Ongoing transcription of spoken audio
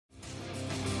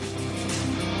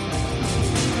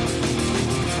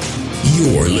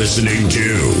You're listening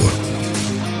to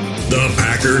the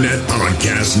Packernet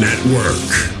Podcast Network.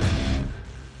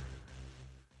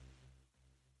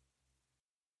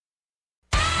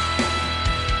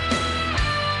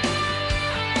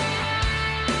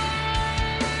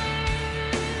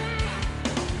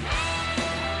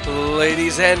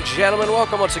 Ladies and gentlemen,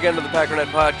 welcome once again to the Packernet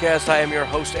Podcast. I am your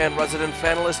host and resident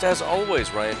fanalist, as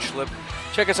always, Ryan Schlip.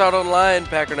 Check us out online,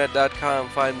 packernet.com.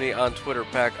 Find me on Twitter,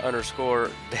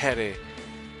 pack_daddy.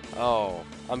 Oh,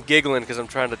 I'm giggling because I'm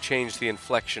trying to change the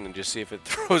inflection and just see if it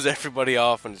throws everybody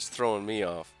off, and it's throwing me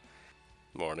off.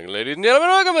 Morning, ladies and gentlemen.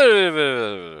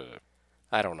 Welcome.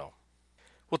 I don't know.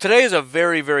 Well, today is a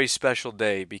very, very special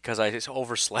day because I just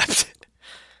overslept.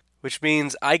 Which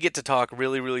means I get to talk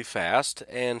really, really fast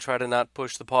and try to not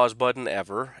push the pause button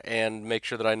ever and make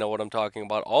sure that I know what I'm talking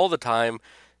about all the time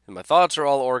and my thoughts are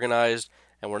all organized,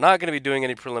 and we're not going to be doing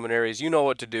any preliminaries. You know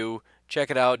what to do.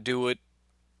 Check it out, do it,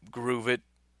 groove it,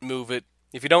 move it.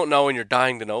 If you don't know and you're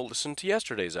dying to know, listen to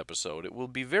yesterday's episode. It will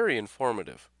be very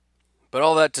informative. But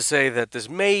all that to say that this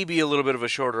may be a little bit of a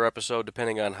shorter episode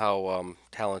depending on how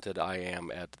talented I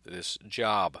am at this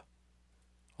job.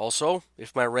 Also,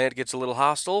 if my rant gets a little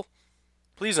hostile,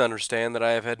 please understand that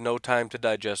I have had no time to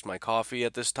digest my coffee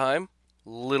at this time,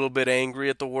 a little bit angry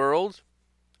at the world,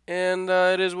 and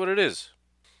it is what it is.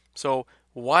 So,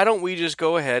 why don't we just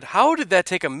go ahead? How did that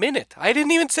take a minute? I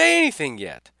didn't even say anything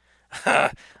yet.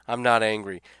 I'm not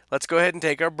angry. Let's go ahead and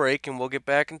take our break, and we'll get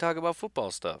back and talk about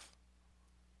football stuff.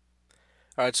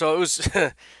 Alright, so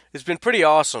it's been pretty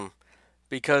awesome,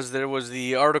 because there was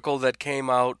the article that came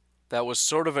out that was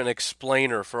sort of an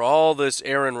explainer for all this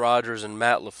Aaron Rodgers and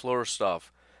Matt LaFleur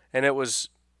stuff. And it was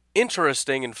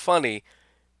interesting and funny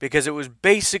because it was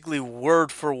basically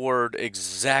word for word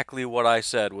exactly what I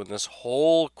said when this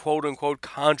whole quote-unquote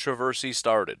controversy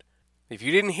started. If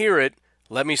you didn't hear it,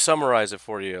 let me summarize it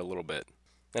for you a little bit.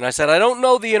 And I said, I don't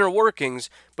know the inner workings,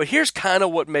 but here's kind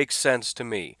of what makes sense to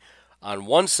me. On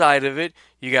one side of it,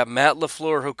 you got Matt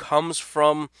LaFleur, who comes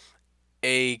from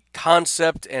a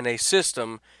concept and a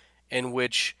system in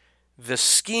which the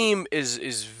scheme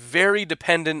is very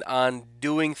dependent on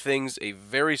doing things a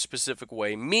very specific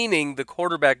way, meaning the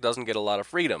quarterback doesn't get a lot of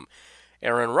freedom.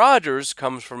 Aaron Rodgers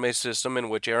comes from a system in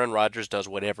which Aaron Rodgers does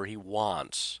whatever he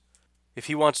wants. If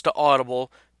he wants to audible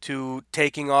to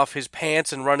taking off his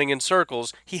pants and running in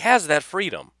circles, he has that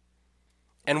freedom.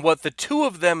 And what the two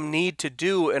of them need to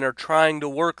do and are trying to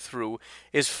work through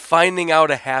is finding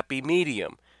out a happy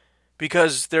medium.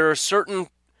 Because there are certain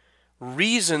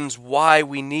reasons why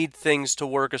we need things to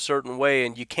work a certain way,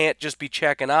 and you can't just be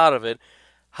checking out of it.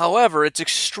 However, it's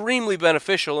extremely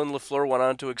beneficial, and LaFleur went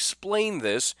on to explain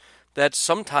this, that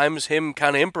sometimes him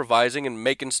kind of improvising and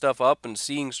making stuff up and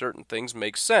seeing certain things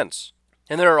makes sense.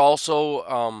 And there are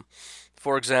also,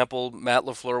 for example, Matt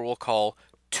LaFleur will call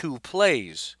 2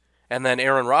 plays, and then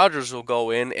Aaron Rodgers will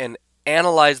go in and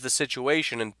analyze the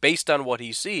situation, and based on what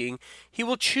he's seeing, he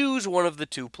will choose one of the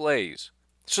 2 plays.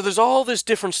 So there's all this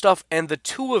different stuff, and the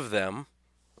two of them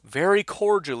very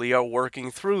cordially are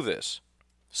working through this.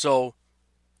 So,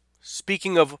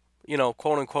 speaking of,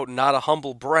 quote-unquote, not a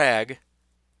humble brag,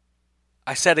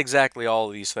 I said exactly all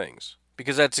of these things,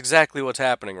 because that's exactly what's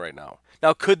happening right now.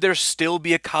 Now, could there still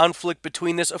be a conflict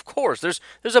between this? Of course. There's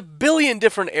a billion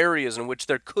different areas in which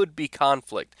there could be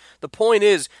conflict. The point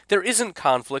is, there isn't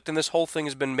conflict, and this whole thing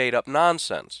has been made up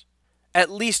nonsense. At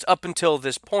least up until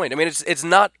this point. I mean, it's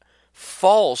not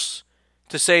false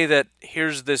to say that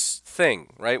here's this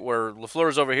thing, right, where LaFleur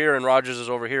is over here and Rodgers is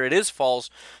over here. It is false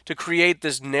to create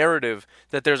this narrative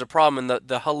that there's a problem. And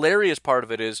the hilarious part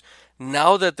of it is,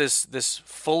 now that this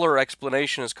fuller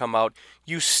explanation has come out,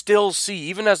 you still see,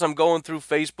 even as I'm going through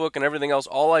Facebook and everything else,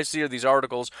 all I see are these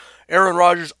articles. Aaron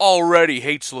Rodgers already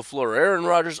hates LaFleur. Aaron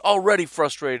Rodgers already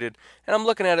frustrated. And I'm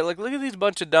looking at it like, look at these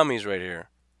bunch of dummies right here.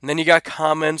 And then you got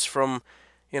comments from,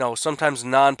 sometimes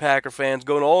non-Packer fans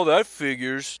going, oh, that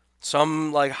figures.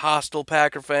 Some, hostile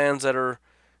Packer fans that are,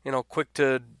 quick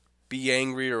to be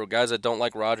angry, or guys that don't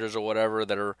like Rodgers or whatever,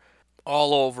 that are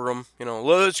all over him.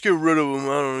 Let's get rid of him.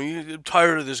 I don't know. I'm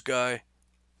tired of this guy.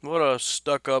 What a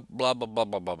stuck-up, blah, blah, blah,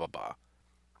 blah, blah, blah, blah.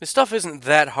 This stuff isn't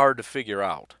that hard to figure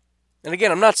out. And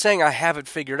again, I'm not saying I have it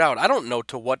figured out. I don't know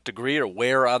to what degree or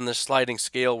where on this sliding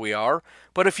scale we are.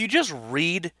 But if you just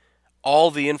read all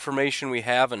the information we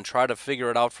have and try to figure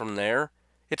it out from there,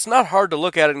 it's not hard to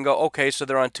look at it and go, okay, so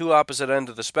they're on two opposite ends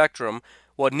of the spectrum.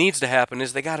 What needs to happen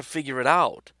is they got to figure it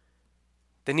out.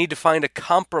 They need to find a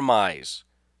compromise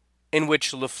in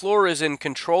which LaFleur is in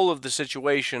control of the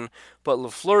situation, but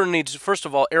LaFleur needs, first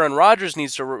of all, Aaron Rodgers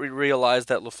needs to realize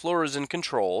that LaFleur is in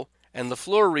control, and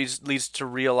LaFleur needs to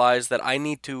realize that I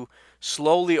need to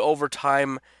slowly over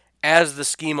time as the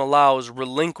scheme allows,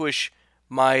 relinquish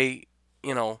my,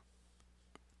 you know,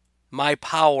 my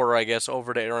power, I guess,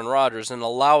 over to Aaron Rodgers and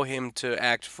allow him to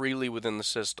act freely within the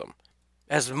system.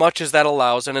 As much as that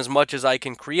allows, and as much as I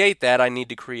can create that, I need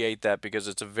to create that because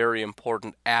it's a very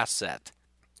important asset.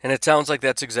 And it sounds like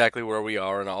that's exactly where we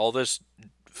are, and all this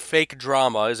fake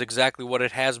drama is exactly what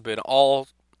it has been.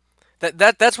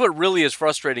 That's what really is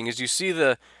frustrating, is you see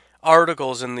the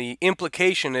articles and the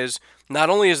implication is not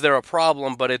only is there a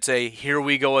problem, but it's a here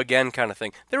we go again kind of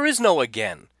thing. There is no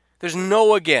again. There's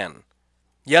no again.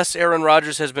 Yes, Aaron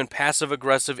Rodgers has been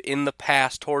passive-aggressive in the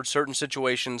past towards certain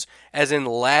situations, as in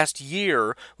last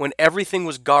year when everything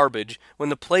was garbage, when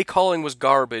the play calling was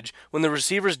garbage, when the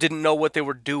receivers didn't know what they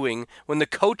were doing, when the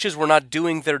coaches were not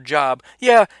doing their job.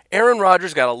 Yeah, Aaron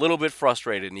Rodgers got a little bit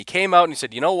frustrated, and he came out and he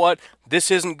said, you know what,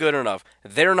 this isn't good enough.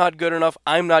 They're not good enough,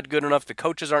 I'm not good enough, the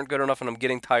coaches aren't good enough, and I'm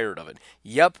getting tired of it.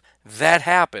 Yep, that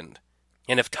happened.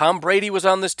 And if Tom Brady was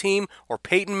on this team, or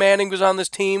Peyton Manning was on this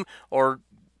team, or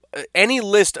any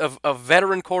list of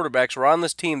veteran quarterbacks were on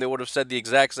this team, they would have said the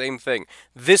exact same thing.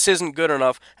 This isn't good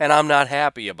enough, and I'm not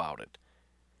happy about it.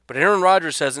 But Aaron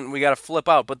Rodgers says it, and we got to flip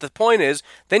out. But the point is,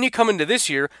 then you come into this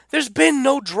year, there's been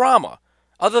no drama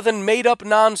other than made-up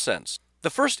nonsense. The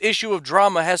first issue of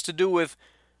drama has to do with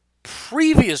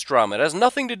previous drama. It has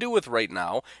nothing to do with right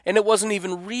now, and it wasn't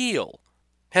even real.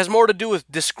 It has more to do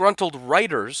with disgruntled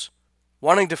writers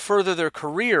wanting to further their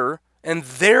career and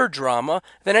their drama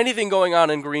than anything going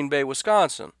on in Green Bay,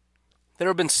 Wisconsin. There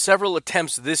have been several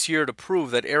attempts this year to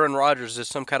prove that Aaron Rodgers is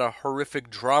some kind of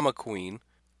horrific drama queen,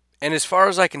 and as far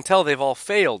as I can tell, they've all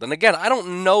failed. And again, I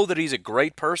don't know that he's a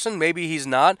great person, maybe he's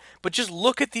not, but just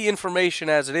look at the information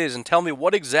as it is and tell me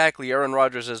what exactly Aaron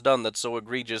Rodgers has done that's so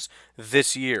egregious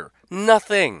this year.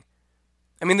 Nothing.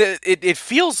 I mean, it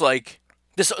feels like,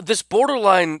 this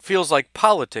borderline feels like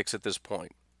politics at this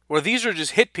point, where these are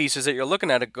just hit pieces that you're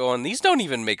looking at it going, these don't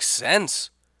even make sense.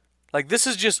 Like, this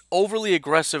is just overly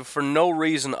aggressive for no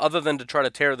reason other than to try to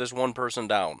tear this one person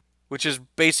down, which is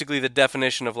basically the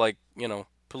definition of, like,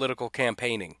 political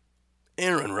campaigning.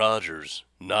 Aaron Rodgers,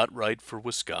 not right for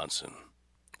Wisconsin.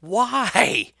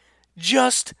 Why?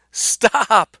 Just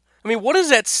stop. I mean, what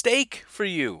is at stake for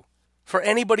you? For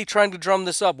anybody trying to drum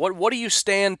this up, what do you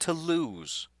stand to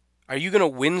lose? Are you going to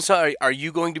win? Are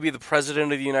you going to be the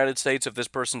president of the United States if this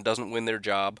person doesn't win their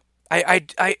job?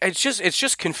 It's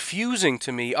just confusing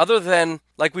to me. Other than,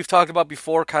 like we've talked about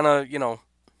before, kind of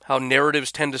how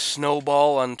narratives tend to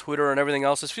snowball on Twitter and everything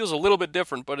else. This feels a little bit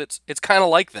different, but it's kind of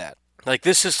like that. Like,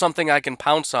 this is something I can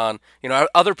pounce on.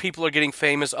 Other people are getting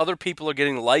famous. Other people are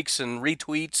getting likes and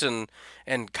retweets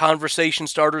and conversation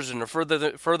starters and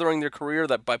are furthering their career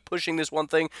that by pushing this one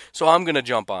thing. So I'm going to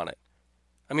jump on it.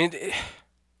 I mean.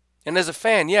 And as a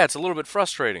fan, yeah, it's a little bit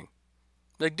frustrating.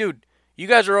 Like, dude, you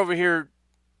guys are over here,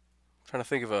 I'm trying to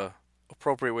think of a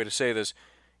appropriate way to say this.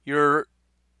 You're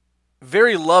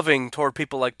very loving toward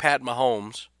people like Pat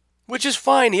Mahomes, which is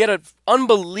fine. He had an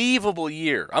unbelievable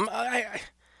year. I'm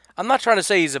not trying to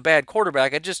say he's a bad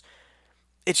quarterback. It's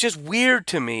just weird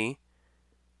to me.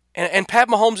 And Pat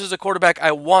Mahomes is a quarterback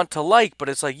I want to like, but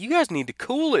it's like, you guys need to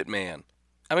cool it, man.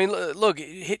 I mean, look,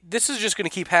 this is just going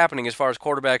to keep happening as far as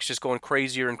quarterbacks just going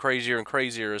crazier and crazier and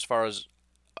crazier as far as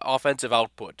offensive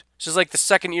output. This is like the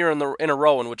second year in a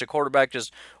row in which a quarterback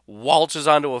just waltzes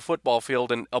onto a football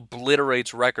field and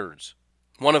obliterates records.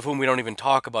 One of whom we don't even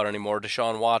talk about anymore,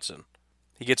 Deshaun Watson.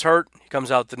 He gets hurt, he comes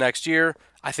out the next year.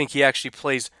 I think he actually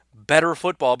plays better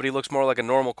football, but he looks more like a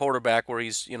normal quarterback where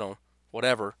he's,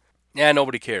 whatever. Yeah,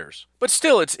 nobody cares. But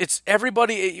still, it's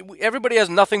everybody has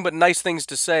nothing but nice things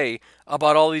to say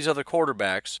about all these other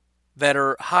quarterbacks that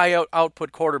are high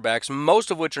output quarterbacks,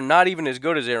 most of which are not even as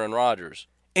good as Aaron Rodgers,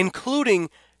 including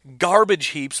garbage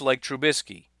heaps like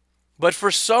Trubisky. But for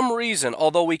some reason,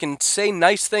 although we can say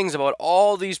nice things about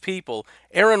all these people,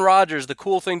 Aaron Rodgers, the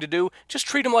cool thing to do, just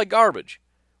treat him like garbage.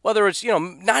 Whether it's,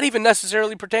 not even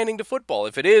necessarily pertaining to football.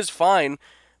 If it is, fine,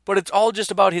 but it's all just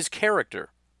about his character.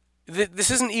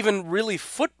 This isn't even really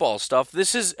football stuff.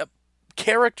 This is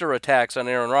character attacks on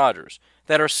Aaron Rodgers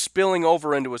that are spilling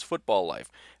over into his football life.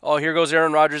 Oh, here goes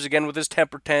Aaron Rodgers again with his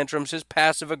temper tantrums, his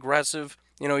passive-aggressive.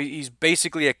 He's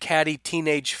basically a catty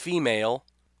teenage female,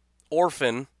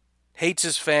 orphan, hates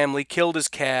his family, killed his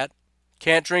cat,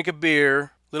 can't drink a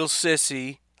beer, little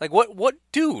sissy. Like, what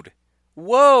dude?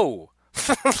 Whoa.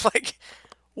 Like,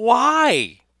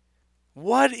 why?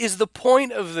 What is the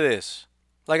point of this?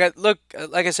 Like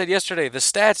I said yesterday, the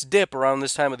stats dip around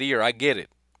this time of the year. I get it.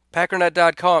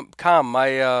 Packernet.com,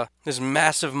 this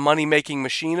massive money-making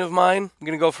machine of mine, I'm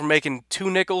going to go from making 2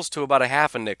 nickels to about a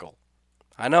half a nickel.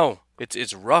 I know,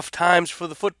 it's rough times for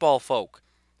the football folk.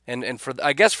 And for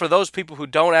I guess for those people who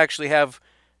don't actually have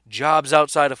jobs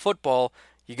outside of football,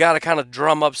 you got to kind of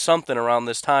drum up something around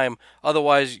this time.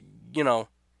 Otherwise, your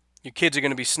kids are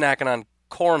going to be snacking on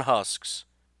corn husks.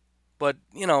 But,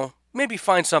 maybe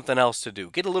find something else to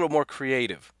do. Get a little more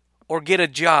creative. Or get a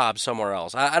job somewhere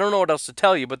else. I don't know what else to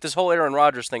tell you, but this whole Aaron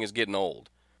Rodgers thing is getting old.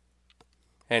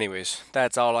 Anyways,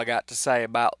 that's all I got to say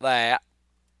about that.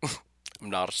 I'm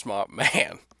not a smart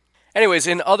man. Anyways,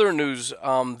 in other news,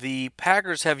 the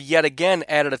Packers have yet again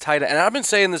added a tight end. And I've been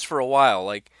saying this for a while.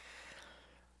 Like,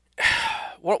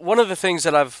 one of the things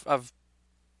that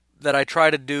that I try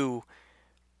to do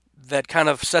that kind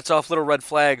of sets off little red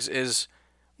flags is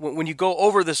when you go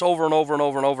over this over and over and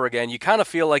over and over again, you kind of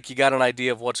feel like you got an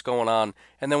idea of what's going on.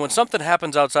 And then when something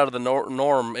happens outside of the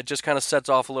norm, it just kind of sets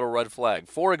off a little red flag.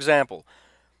 For example,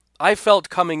 I felt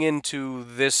coming into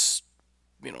this,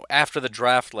 after the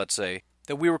draft, let's say,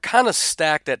 that we were kind of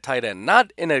stacked at tight end.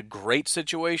 Not in a great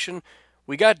situation.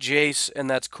 We got Jace, and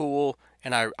that's cool,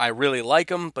 and I really like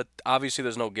him, but obviously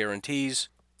there's no guarantees.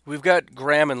 We've got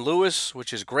Graham and Lewis,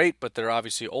 which is great, but they're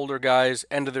obviously older guys,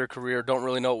 end of their career, don't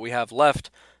really know what we have left,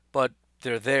 but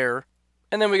they're there.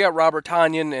 And then we got Robert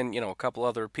Tonyan and, a couple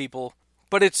other people.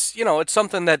 But it's, it's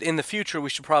something that in the future we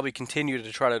should probably continue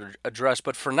to try to address.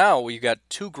 But for now, we got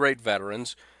two great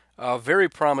veterans, a very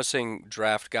promising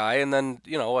draft guy, and then,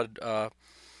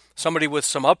 somebody with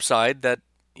some upside that,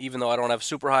 even though I don't have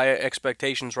super high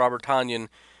expectations, Robert Tonyan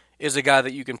is a guy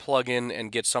that you can plug in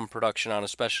and get some production on,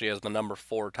 especially as the number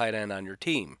 4 tight end on your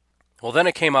team. Well, then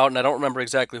it came out, and I don't remember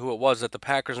exactly who it was, that the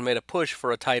Packers made a push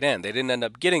for a tight end. They didn't end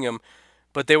up getting him,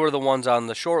 but they were the ones on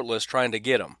the short list trying to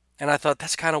get him. And I thought,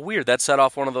 that's kind of weird. That set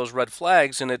off one of those red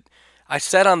flags, and I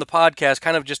said on the podcast,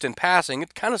 kind of just in passing,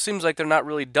 it kind of seems like they're not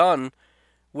really done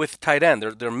with tight end.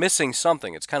 They're missing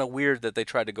something. It's kind of weird that they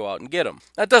tried to go out and get him.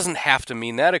 That doesn't have to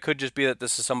mean that. It could just be that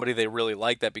this is somebody they really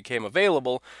like that became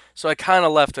available, so I kind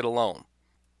of left it alone.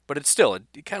 But it's still,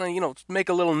 it kind of, make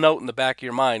a little note in the back of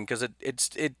your mind, because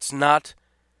it's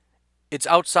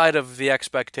outside of the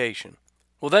expectation.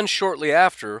 Well, then shortly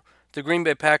after, the Green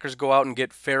Bay Packers go out and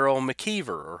get Pharaoh McKeever,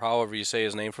 or however you say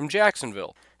his name, from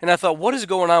Jacksonville. And I thought, what is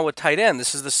going on with tight end?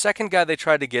 This is the second guy they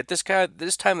tried to get. This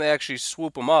time they actually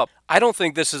swoop him up. I don't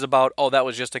think this is about, that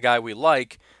was just a guy we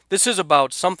like. This is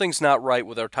about something's not right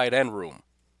with our tight end room.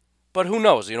 But who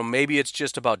knows? Maybe it's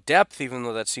just about depth, even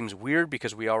though that seems weird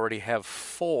because we already have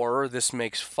 4. This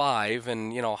makes 5.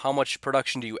 And, how much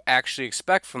production do you actually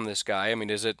expect from this guy? I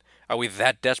mean, are we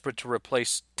that desperate to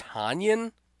replace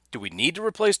Tonyan? Do we need to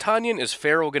replace Tonyan? Is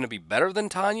Pharaoh going to be better than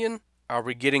Tonyan? Are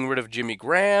we getting rid of Jimmy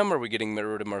Graham? Are we getting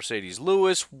rid of Mercedes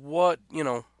Lewis? What,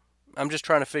 I'm just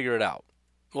trying to figure it out.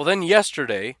 Well, then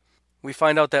yesterday, we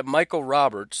find out that Michael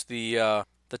Roberts, the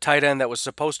tight end that was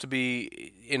supposed to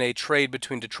be in a trade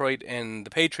between Detroit and the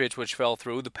Patriots, which fell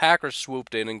through, the Packers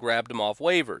swooped in and grabbed him off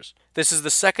waivers. This is the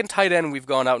second tight end we've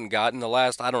gone out and got in the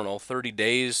last, 30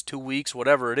 days, 2 weeks,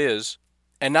 whatever it is.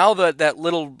 And now that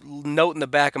little note in the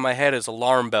back of my head is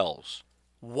alarm bells.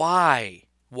 Why?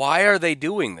 Why are they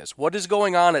doing this? What is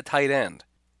going on at tight end?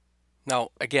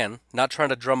 Now, again, not trying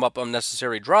to drum up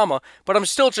unnecessary drama, but I'm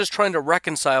still just trying to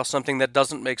reconcile something that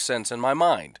doesn't make sense in my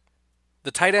mind.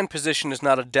 The tight end position is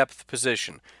not a depth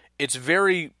position. It's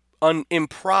very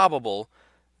improbable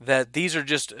that these are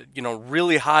just,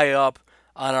 really high up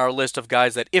on our list of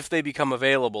guys that if they become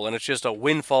available and it's just a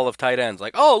windfall of tight ends,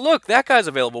 like, oh, look, that guy's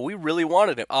available. We really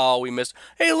wanted him. Oh, we missed.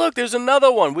 Hey, look, there's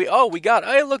another one.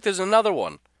 Hey, look, there's another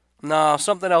one. No,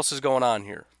 something else is going on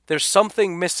here. There's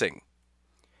something missing.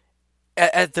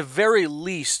 At the very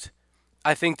least,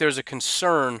 I think there's a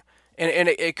concern, and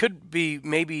it could be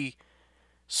maybe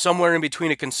somewhere in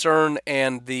between a concern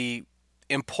and the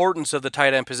importance of the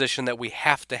tight end position that we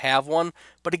have to have one.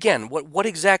 But again, what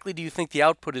exactly do you think the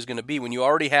output is going to be when you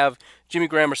already have Jimmy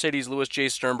Graham, Mercedes Lewis,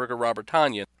 Jace Sternberger, Robert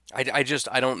Tonyan?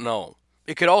 I don't know.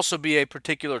 It could also be a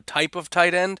particular type of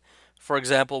tight end. For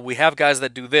example, we have guys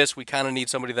that do this. We kind of need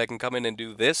somebody that can come in and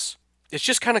do this. It's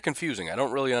just kind of confusing. I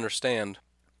don't really understand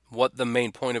what the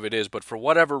main point of it is, but for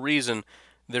whatever reason,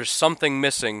 there's something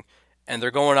missing, and they're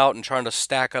going out and trying to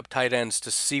stack up tight ends to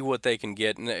see what they can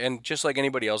get. And just like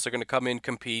anybody else, they're going to come in,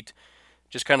 compete,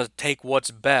 just kind of take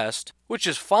what's best, which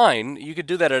is fine. You could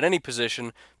do that at any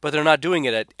position, but they're not doing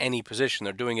it at any position.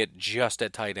 They're doing it just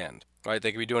at tight end, right?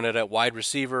 They could be doing it at wide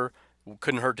receiver.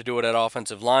 Couldn't hurt to do it at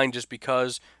offensive line just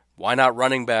because. Why not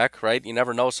running back, right? You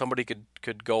never know. Somebody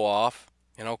could go off.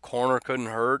 Corner couldn't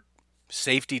hurt.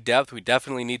 Safety depth, we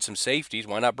definitely need some safeties.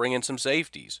 Why not bring in some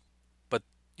safeties? But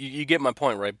you get my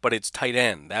point, right? But it's tight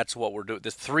end. That's what we're doing.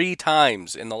 There's 3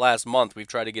 times in the last month we've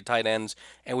tried to get tight ends,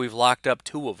 and we've locked up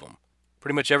 2 of them.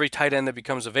 Pretty much every tight end that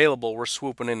becomes available, we're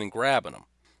swooping in and grabbing them.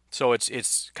 So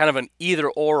it's kind of an either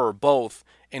or both,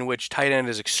 in which tight end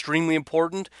is extremely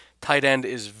important. Tight end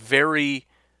is very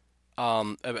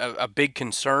a big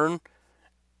concern,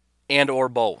 and or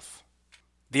both.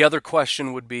 The other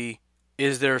question would be,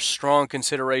 is there strong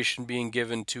consideration being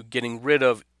given to getting rid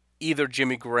of either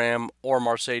Jimmy Graham or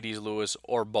Marcedes Lewis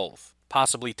or both?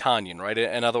 Possibly Tanyan, right?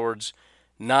 In other words,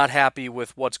 not happy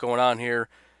with what's going on here.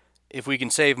 If we can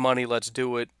save money, let's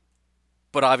do it.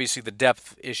 But obviously the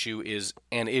depth issue is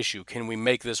an issue. Can we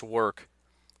make this work?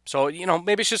 So,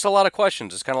 maybe it's just a lot of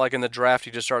questions. It's kind of like in the draft,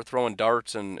 you just start throwing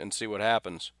darts and see what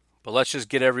happens. But let's just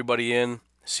get everybody in,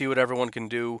 see what everyone can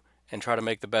do, and try to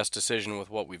make the best decision with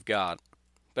what we've got.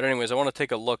 But anyways, I want to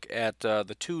take a look at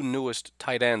the two newest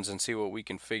tight ends and see what we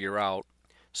can figure out.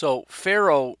 So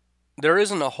Pharaoh, there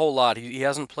isn't a whole lot. He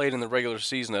hasn't played in the regular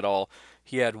season at all.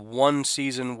 He had one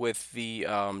season with the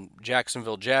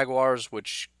Jacksonville Jaguars,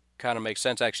 which kind of makes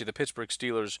sense. Actually, the Pittsburgh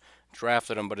Steelers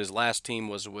drafted him, but his last team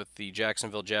was with the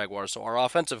Jacksonville Jaguars. So our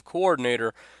offensive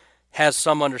coordinator has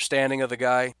some understanding of the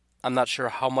guy. I'm not sure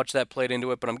how much that played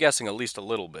into it, but I'm guessing at least a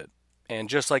little bit. And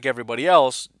just like everybody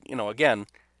else, again,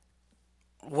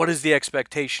 what is the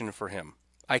expectation for him?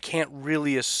 I can't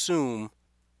really assume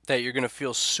that you're going to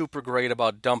feel super great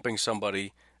about dumping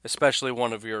somebody, especially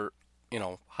one of your,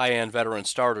 high-end veteran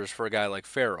starters for a guy like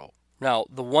Pharaoh. Now,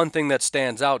 the one thing that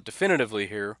stands out definitively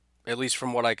here, at least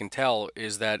from what I can tell,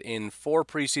 is that in 4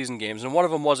 preseason games, and one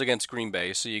of them was against Green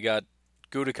Bay, so you got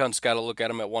Gutekunst's got to look at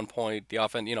him at one point. The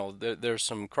offense, there's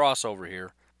some crossover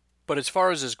here. But as far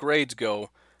as his grades go,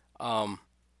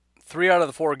 3 out of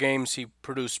the 4 games he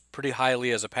produced pretty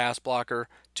highly as a pass blocker.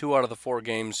 2 out of the 4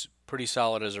 games pretty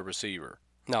solid as a receiver.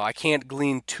 Now, I can't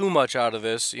glean too much out of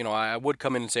this. I would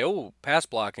come in and say, oh, pass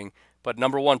blocking. But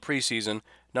number 1, preseason.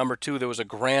 Number 2, there was a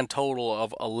grand total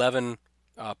of 11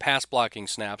 pass blocking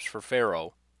snaps for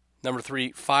Pharaoh. Number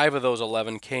 3, 5 of those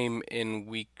 11 came in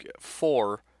week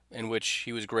 4, in which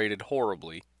he was graded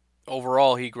horribly.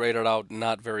 Overall, he graded out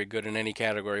not very good in any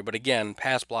category, but again,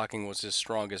 pass blocking was his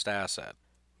strongest asset.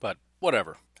 But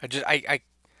whatever. I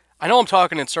know I'm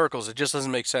talking in circles. It just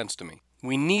doesn't make sense to me.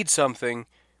 We need something,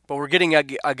 but we're getting a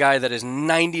guy that is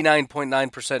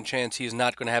 99.9% chance he is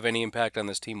not going to have any impact on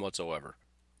this team whatsoever.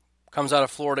 Comes out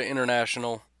of Florida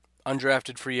International,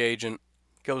 undrafted free agent,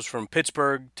 goes from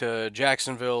Pittsburgh to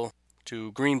Jacksonville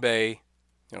to Green Bay,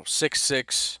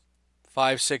 6'6",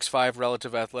 5.65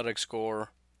 relative athletic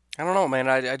score. I don't know, man.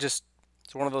 It's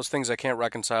one of those things I can't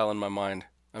reconcile in my mind.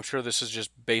 I'm sure this is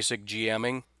just basic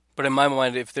GMing, but in my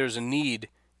mind, if there's a need,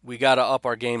 we got to up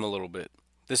our game a little bit.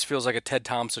 This feels like a Ted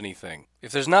Thompson-y thing.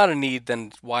 If there's not a need,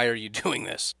 then why are you doing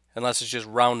this? Unless it's just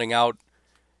rounding out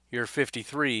your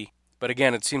 53. But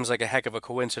again, it seems like a heck of a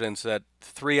coincidence that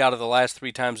 3 out of the last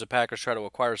 3 times the Packers try to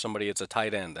acquire somebody, it's a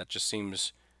tight end. That just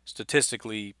seems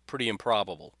statistically pretty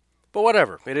improbable. But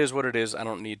whatever, it is what it is. I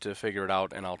don't need to figure it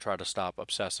out, and I'll try to stop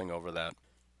obsessing over that.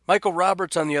 Michael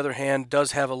Roberts, on the other hand,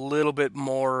 does have a little bit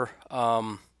more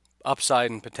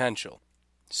upside and potential.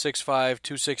 6'5",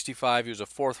 265. He was a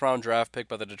 4th-round draft pick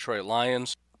by the Detroit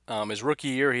Lions. His rookie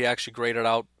year, he actually graded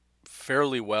out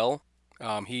fairly well.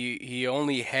 He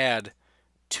only had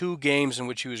 2 games in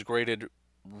which he was graded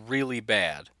really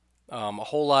bad. A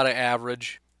whole lot of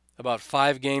average. About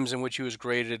 5 games in which he was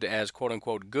graded as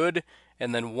quote-unquote good,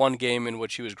 and then 1 game in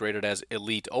which he was graded as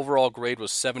elite. Overall grade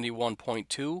was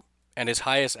 71.2, and his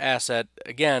highest asset,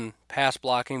 again, pass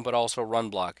blocking, but also run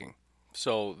blocking.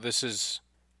 So this is,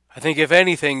 I think if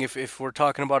anything, if we're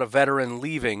talking about a veteran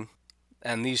leaving,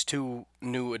 and these 2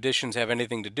 new additions have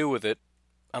anything to do with it,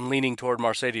 I'm leaning toward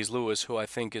Marcedes Lewis, who I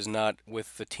think is not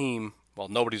with the team. Well,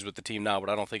 nobody's with the team now, but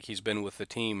I don't think he's been with the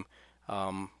team.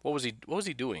 What was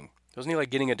he doing? Wasn't he like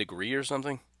getting a degree or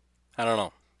something? I don't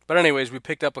know. But anyways, we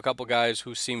picked up a couple guys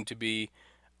who seemed to be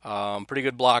pretty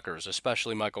good blockers,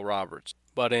 especially Michael Roberts.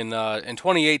 But in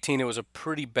 2018, it was a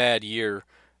pretty bad year.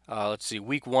 Let's see,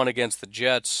 week 1 against the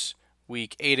Jets,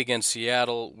 week 8 against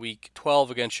Seattle, week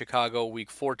 12 against Chicago, week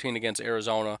 14 against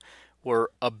Arizona were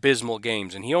abysmal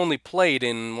games. And he only played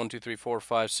in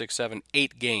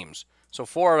 8 games. So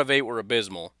 4 out of 8 were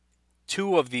abysmal.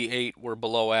 2 of the 8 were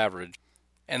below average.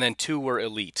 And then 2 were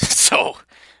elite. So,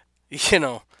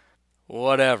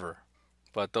 whatever.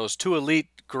 But those 2 elite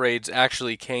grades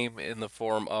actually came in the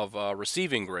form of a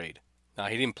receiving grade. Now,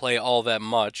 he didn't play all that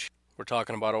much. We're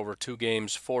talking about over 2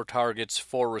 games, 4 targets,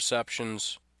 4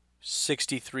 receptions,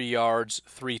 63 yards,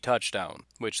 3 touchdowns,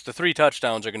 which the 3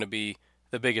 touchdowns are going to be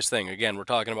the biggest thing. Again, we're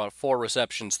talking about 4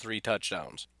 receptions, 3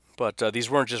 touchdowns. But these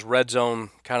weren't just red zone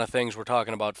kind of things. We're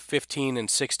talking about 15 and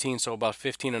 16, so about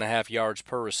 15.5 yards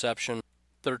per reception,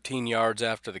 13 yards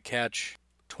after the catch,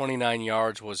 29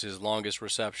 yards was his longest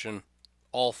reception.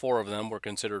 all 4 of them were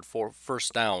considered for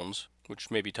first downs,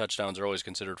 which maybe touchdowns are always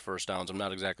considered first downs. I'm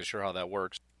not exactly sure how that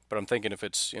works. But I'm thinking if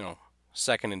it's,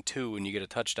 2nd and 2 and you get a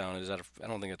touchdown, I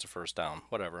don't think it's a first down.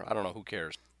 Whatever. I don't know. Who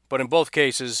cares? But in both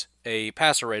cases, a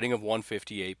passer rating of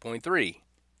 158.3.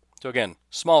 So again,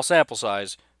 small sample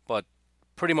size, but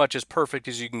pretty much as perfect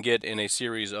as you can get in a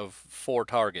series of 4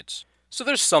 targets. So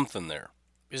there's something there.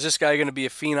 Is this guy going to be a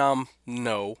phenom?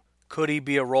 No. Could he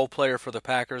be a role player for the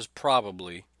Packers?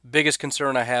 Probably. Biggest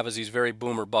concern I have is he's very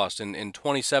boom or bust. In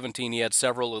 2017, he had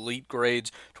several elite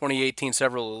grades. 2018,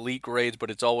 several elite grades,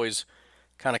 but it's always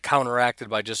kind of counteracted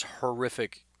by just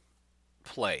horrific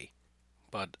play.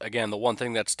 But again, the one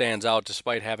thing that stands out,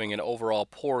 despite having an overall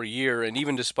poor year, and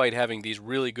even despite having these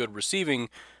really good receiving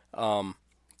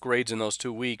grades in those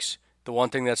 2 weeks, the one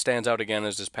thing that stands out again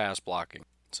is his pass blocking.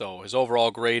 So his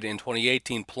overall grade in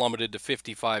 2018 plummeted to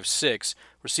 55.6,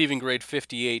 receiving grade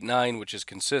 58.9, which is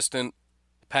consistent,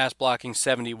 pass blocking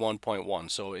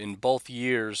 71.1. So in both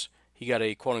years, he got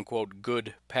a quote-unquote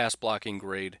good pass blocking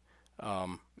grade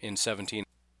in 17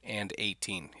 and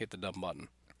 18. Hit the dumb button.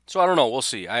 So I don't know. We'll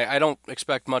see. I don't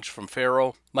expect much from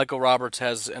Farrow. Michael Roberts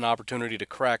has an opportunity to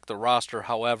crack the roster.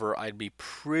 However, I'd be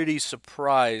pretty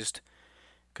surprised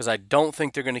because I don't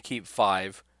think they're going to keep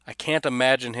 5. I can't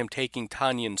imagine him taking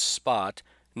Tanyan's spot.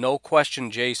 No question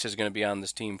Jace is going to be on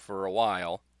this team for a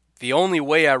while. The only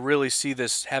way I really see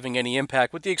this having any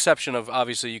impact, with the exception of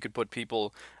obviously you could put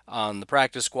people on the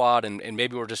practice squad and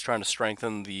maybe we're just trying to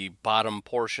strengthen the bottom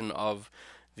portion of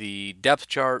the depth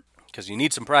chart because you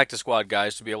need some practice squad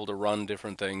guys to be able to run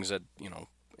different things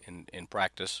in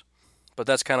practice. But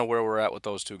that's kind of where we're at with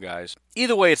those 2 guys.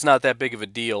 Either way, it's not that big of a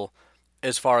deal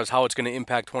as far as how it's going to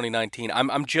impact 2019.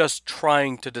 I'm just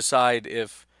trying to decide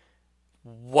if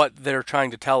what they're trying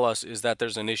to tell us is that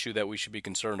there's an issue that we should be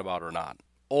concerned about or not.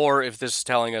 Or if this is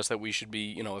telling us that we should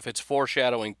be, if it's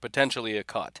foreshadowing potentially a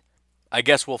cut. I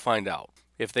guess we'll find out.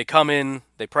 If they come in,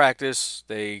 they practice,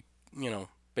 they,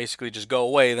 basically just go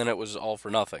away, then it was all for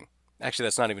nothing. Actually,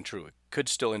 that's not even true. It could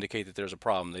still indicate that there's a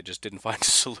problem. They just didn't find a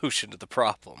solution to the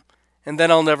problem. And then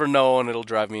I'll never know, and it'll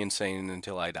drive me insane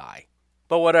until I die.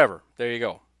 But whatever. There you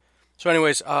go. So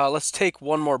anyways, let's take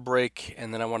one more break,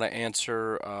 and then I want to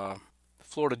answer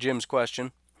Florida Jim's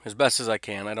question as best as I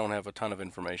can. I don't have a ton of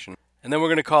information. And then we're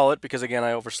going to call it because, again,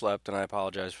 I overslept, and I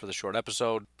apologize for the short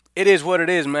episode. It is what it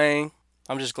is, man.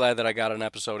 I'm just glad that I got an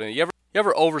episode in. You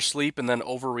ever oversleep and then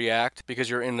overreact because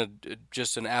you're in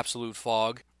just an absolute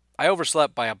fog? I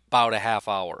overslept by about a half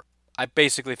hour. I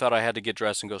basically thought I had to get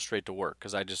dressed and go straight to work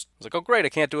because I just was like, oh, great, I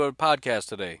can't do a podcast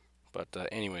today. But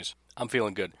anyways, I'm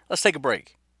feeling good. Let's take a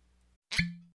break.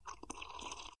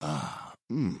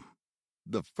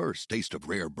 The first taste of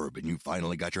rare bourbon you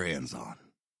finally got your hands on.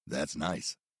 That's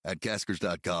nice. At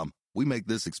Caskers.com, we make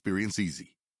this experience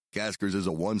easy. Caskers is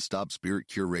a one-stop spirit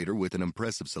curator with an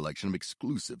impressive selection of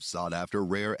exclusive, sought-after,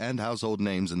 rare, and household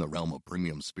names in the realm of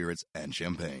premium spirits and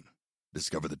champagne.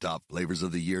 Discover the top flavors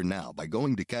of the year now by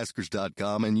going to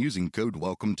Caskers.com and using code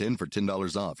WELCOME10 for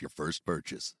 $10 off your first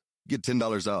purchase. Get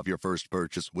 $10 off your first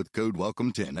purchase with code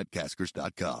WELCOME10 at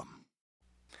Caskers.com.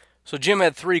 So Jim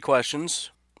had 3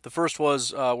 questions. The first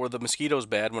was, were the mosquitoes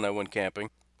bad when I went camping?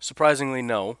 Surprisingly,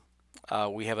 no.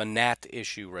 We have a gnat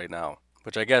issue right now,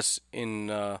 which I guess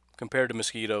compared to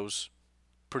mosquitoes,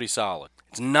 pretty solid.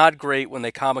 It's not great when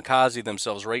they kamikaze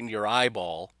themselves right into your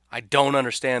eyeball. I don't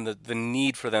understand the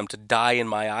need for them to die in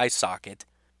my eye socket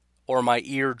or my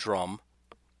eardrum,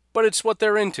 but it's what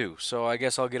they're into, so I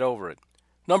guess I'll get over it.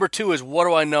 Number 2 is, what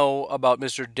do I know about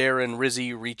Mr. Darren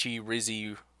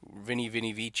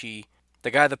Vinny Vici,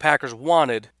 the guy the Packers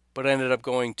wanted, but ended up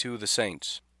going to the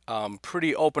Saints?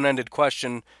 Pretty open-ended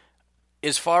question.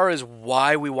 As far as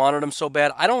why we wanted him so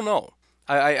bad, I don't know.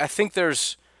 I think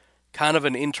there's kind of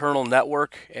an internal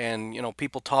network, and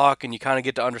people talk, and you kind of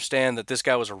get to understand that this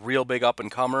guy was a real big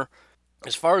up-and-comer.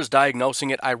 As far as diagnosing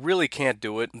it, I really can't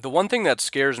do it. The one thing that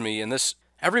scares me, and this,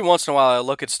 every once in a while I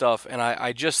look at stuff, and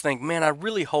I just think, man, I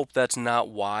really hope that's not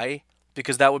why,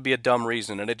 because that would be a dumb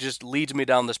reason, and it just leads me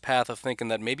down this path of thinking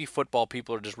that maybe football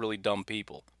people are just really dumb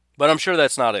people. But I'm sure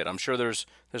that's not it. I'm sure there's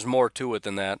more to it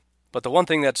than that. But the one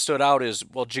thing that stood out is,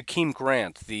 Jakeem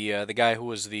Grant, the guy who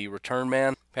was the return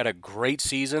man, had a great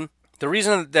season. The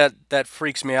reason that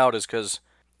freaks me out is because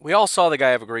we all saw the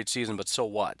guy have a great season, but so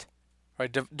what?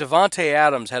 Right? Devontae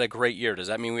Adams had a great year. Does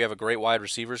that mean we have a great wide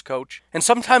receivers coach? And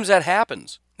sometimes that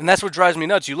happens. And that's what drives me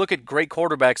nuts. You look at great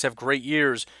quarterbacks have great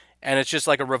years, and it's just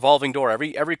like a revolving door.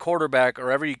 Every quarterback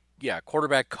or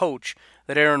quarterback coach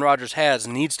that Aaron Rodgers has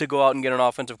needs to go out and get an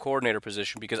offensive coordinator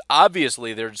position because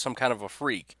obviously they're some kind of a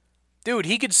freak. Dude,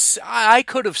 I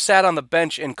could have sat on the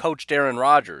bench and coached Aaron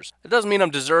Rodgers. It doesn't mean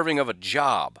I'm deserving of a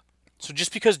job. So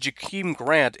just because Jakeem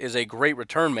Grant is a great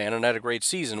return man and had a great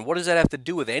season, what does that have to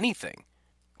do with anything?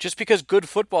 Just because good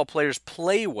football players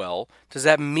play well, does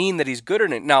that mean that he's good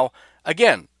at it? Now,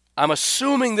 again, I'm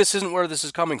assuming this isn't where this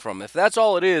is coming from. If that's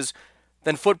all it is,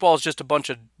 then football is just a bunch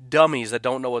of dummies that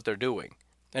don't know what they're doing.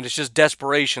 And it's just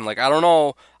desperation. Like, I don't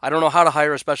know how to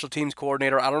hire a special teams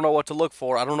coordinator. I don't know what to look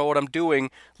for. I don't know what I'm doing.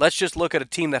 Let's just look at a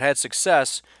team that had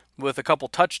success with a couple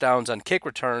touchdowns on kick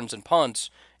returns and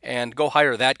punts and go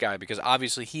hire that guy because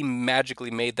obviously he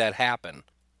magically made that happen.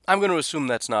 I'm going to assume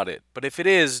that's not it. But if it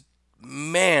is,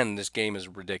 man, this game is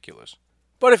ridiculous.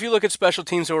 But if you look at special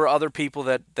teams, there were other people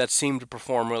that seemed to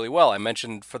perform really well. I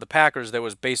mentioned for the Packers, there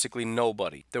was basically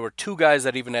nobody. There were 2 guys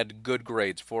that even had good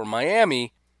grades. For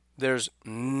Miami, there's,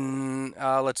 7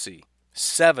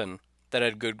 that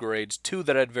had good grades, 2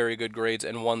 that had very good grades,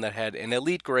 and 1 that had an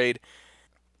elite grade,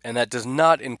 and that does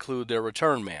not include their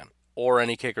return man or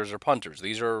any kickers or punters.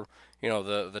 These are,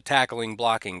 the tackling,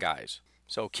 blocking guys.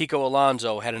 So Kiko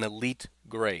Alonso had an elite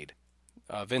grade.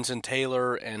 Vincent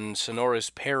Taylor and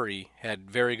Sonoris Perry had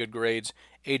very good grades.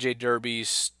 A.J. Derby,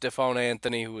 Stephon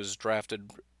Anthony, who was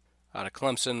drafted out of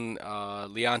Clemson,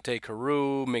 Leonte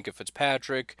Carew, Minka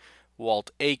Fitzpatrick,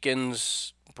 Walt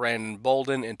Aikens, Brandon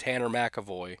Bolden, and Tanner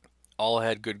McAvoy all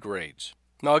had good grades.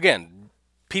 Now again,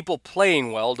 people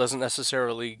playing well doesn't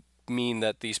necessarily mean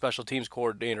that the special teams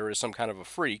coordinator is some kind of a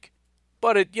freak,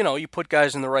 but you put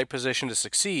guys in the right position to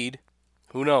succeed,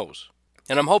 who knows?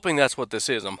 And I'm hoping that's what this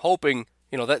is. I'm hoping,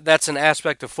 that's an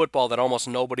aspect of football that almost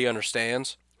nobody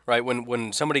understands, right?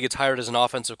 When somebody gets hired as an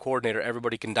offensive coordinator,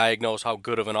 everybody can diagnose how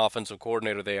good of an offensive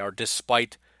coordinator they are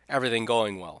despite everything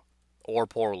going well, or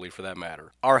poorly for that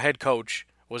matter. Our head coach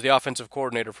was the offensive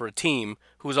coordinator for a team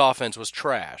whose offense was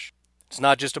trash. It's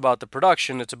not just about the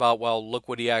production, it's about, look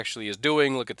what he actually is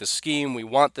doing, look at the scheme, we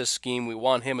want this scheme, we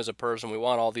want him as a person, we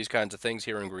want all these kinds of things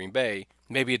here in Green Bay.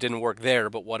 Maybe it didn't work there,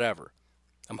 but whatever.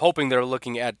 I'm hoping they're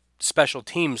looking at special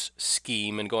teams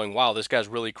scheme and going, wow, this guy's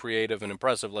really creative and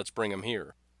impressive, let's bring him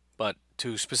here. But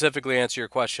to specifically answer your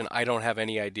question, I don't have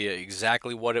any idea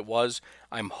exactly what it was.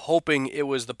 I'm hoping it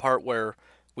was the part where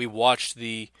we watched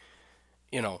the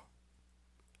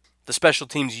special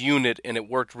teams unit and it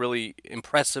worked really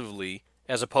impressively,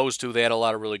 as opposed to they had a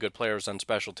lot of really good players on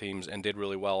special teams and did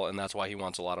really well, and that's why he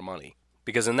wants a lot of money.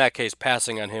 Because in that case,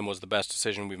 passing on him was the best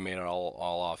decision we've made all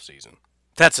offseason.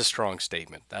 That's a strong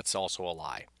statement. That's also a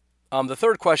lie. The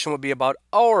third question would be about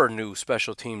our new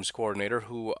special teams coordinator,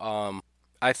 who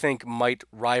I think might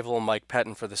rival Mike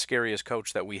Pettine for the scariest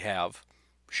coach that we have.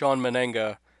 Sean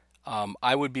Menenga,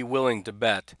 I would be willing to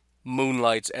bet,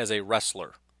 moonlights as a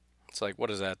wrestler. It's like,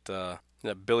 what is that?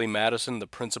 Billy Madison, the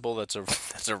principal, that's a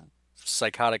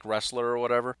psychotic wrestler or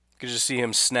whatever. You could just see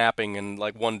him snapping, and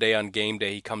like one day on game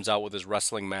day, he comes out with his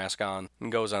wrestling mask on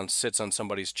and sits on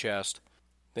somebody's chest.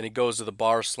 Then he goes to the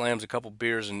bar, slams a couple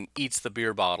beers, and eats the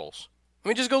beer bottles. I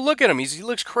mean, just go look at him. He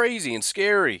looks crazy and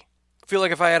scary. I feel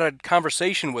like if I had a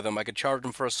conversation with him, I could charge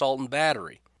him for assault and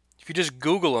battery. If you just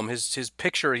Google him, his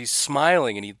picture, he's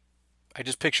smiling, and I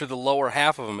just picture the lower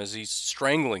half of him as he's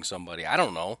strangling somebody. I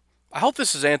don't know. I hope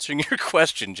this is answering your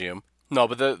question, Jim. No,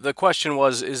 but the question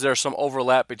was, is there some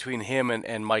overlap between him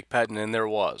and Mike Pettine? And there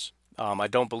was. I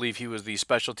don't believe he was the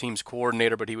special teams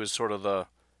coordinator, but he was sort of the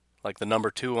number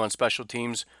 2 on special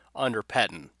teams under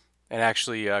Pettine. And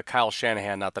actually, Kyle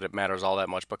Shanahan, not that it matters all that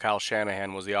much, but Kyle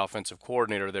Shanahan was the offensive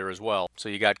coordinator there as well. So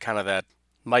you got kind of that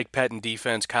Mike Pettine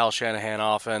defense, Kyle Shanahan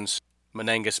offense,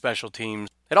 Menenga special teams.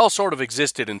 It all sort of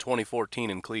existed in 2014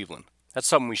 in Cleveland. That's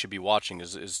something we should be watching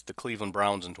is the Cleveland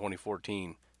Browns in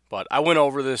 2014. But I went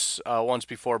over this once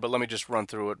before, but let me just run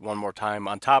through it one more time.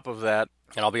 On top of that,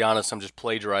 and I'll be honest, I'm just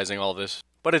plagiarizing all this,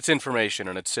 but it's information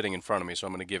and it's sitting in front of me, so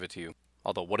I'm going to give it to you.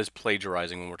 Although, what is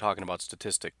plagiarizing when we're talking about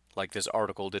statistic? Like this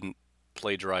article didn't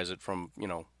plagiarize it from,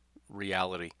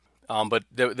 reality. But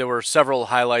there were several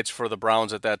highlights for the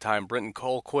Browns at that time. Britton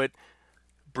Colquitt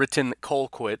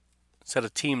set a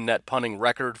team net punting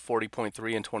record,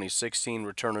 40.3 in 2016.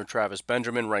 Returner Travis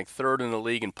Benjamin ranked 3rd in the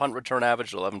league in punt return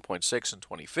average, 11.6 in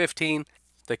 2015.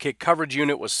 The kick coverage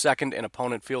unit was 2nd in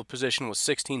opponent field position with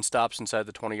 16 stops inside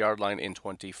the 20-yard line in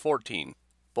 2014.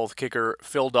 Both kicker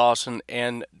Phil Dawson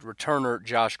and returner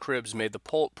Josh Cribbs made the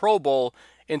Pro Bowl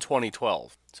in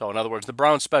 2012. So in other words, the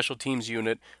Browns special teams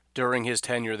unit during his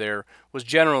tenure there was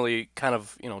generally kind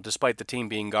of, despite the team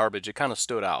being garbage, it kind of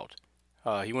stood out.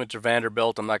 He went to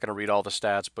Vanderbilt. I'm not going to read all the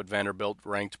stats, but Vanderbilt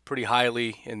ranked pretty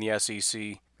highly in the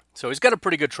SEC. So he's got a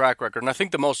pretty good track record. And I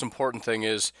think the most important thing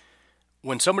is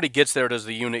when somebody gets there, does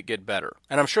the unit get better?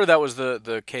 And I'm sure that was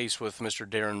the case with Mr.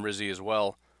 Darren Rizzi as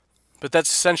well. But that's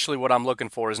essentially what I'm looking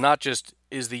for, is not just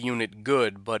is the unit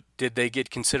good, but did they get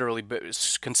considerably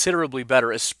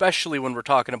better, especially when we're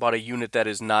talking about a unit that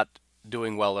is not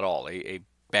doing well at all, a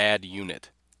bad unit.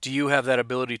 Do you have that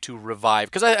ability to revive?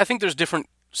 Because I think there's different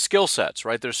skill sets,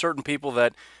 right? There's certain people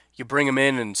that you bring them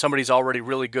in and somebody's already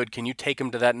really good. Can you take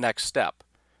them to that next step?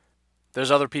 There's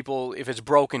other people, if it's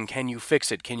broken, can you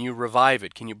fix it? Can you revive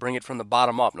it? Can you bring it from the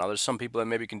bottom up? Now, there's some people that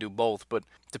maybe can do both, but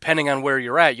depending on where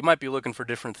you're at, you might be looking for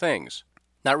different things.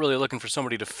 Not really looking for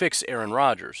somebody to fix Aaron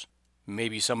Rodgers.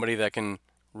 Maybe somebody that can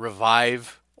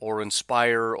revive or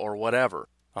inspire or whatever.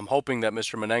 I'm hoping that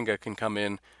Mr. Mennenga can come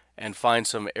in and find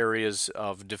some areas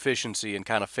of deficiency and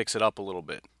kind of fix it up a little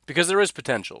bit. Because there is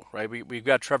potential, right? We've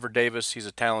got Trevor Davis. He's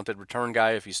a talented return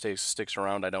guy. If he sticks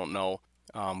around, I don't know.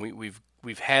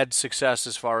 We've had success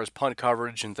as far as punt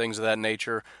coverage and things of that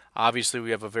nature. Obviously,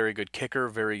 we have a very good kicker,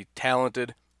 very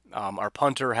talented. Our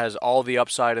punter has all the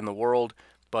upside in the world,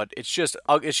 but it's just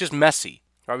messy.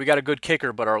 Right? We got a good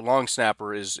kicker, but our long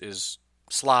snapper is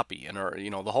sloppy, and our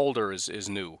the holder is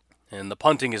new, and the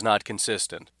punting is not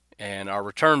consistent, and our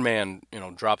return man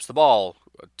drops the ball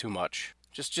too much.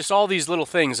 Just all these little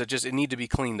things that it need to be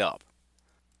cleaned up.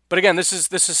 But again, this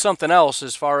is something else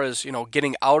as far as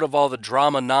getting out of all the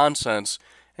drama nonsense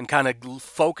and kind of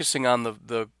focusing on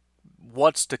the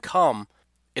what's to come.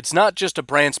 It's not just a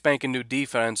brand spanking new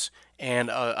defense and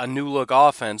a new look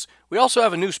offense. We also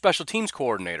have a new special teams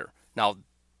coordinator. Now,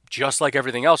 just like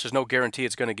everything else, there's no guarantee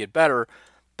it's going to get better,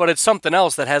 but it's something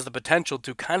else that has the potential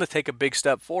to kind of take a big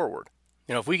step forward.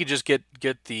 If we could just get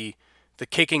the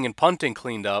kicking and punting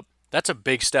cleaned up, that's a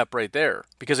big step right there.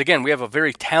 Because again, we have a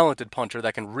very talented punter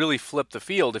that can really flip the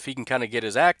field if he can kind of get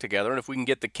his act together. And if we can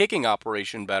get the kicking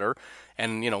operation better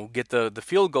and, get the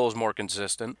field goals more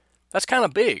consistent, that's kind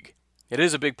of big. It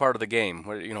is a big part of the game.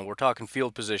 We're talking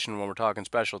field position when we're talking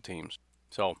special teams.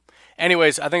 So,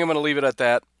 anyways, I think I'm going to leave it at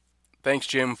that. Thanks,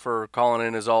 Jim, for calling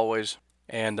in as always.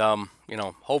 And,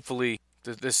 hopefully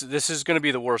this is going to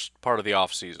be the worst part of the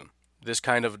offseason. This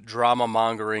kind of drama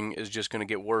mongering is just going to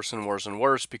get worse and worse and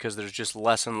worse because there's just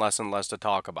less and less and less to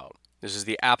talk about. This is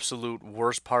the absolute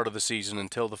worst part of the season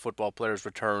until the football players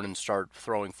return and start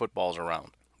throwing footballs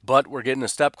around. But we're getting a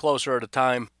step closer at a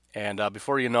time, and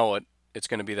before you know it, it's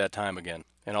going to be that time again.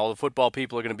 And all the football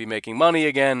people are going to be making money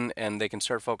again, and they can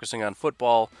start focusing on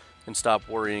football and stop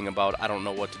worrying about, I don't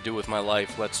know what to do with my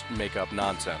life, let's make up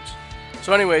nonsense.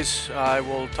 So anyways, I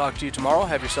will talk to you tomorrow.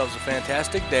 Have yourselves a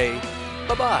fantastic day.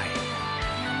 Bye-bye.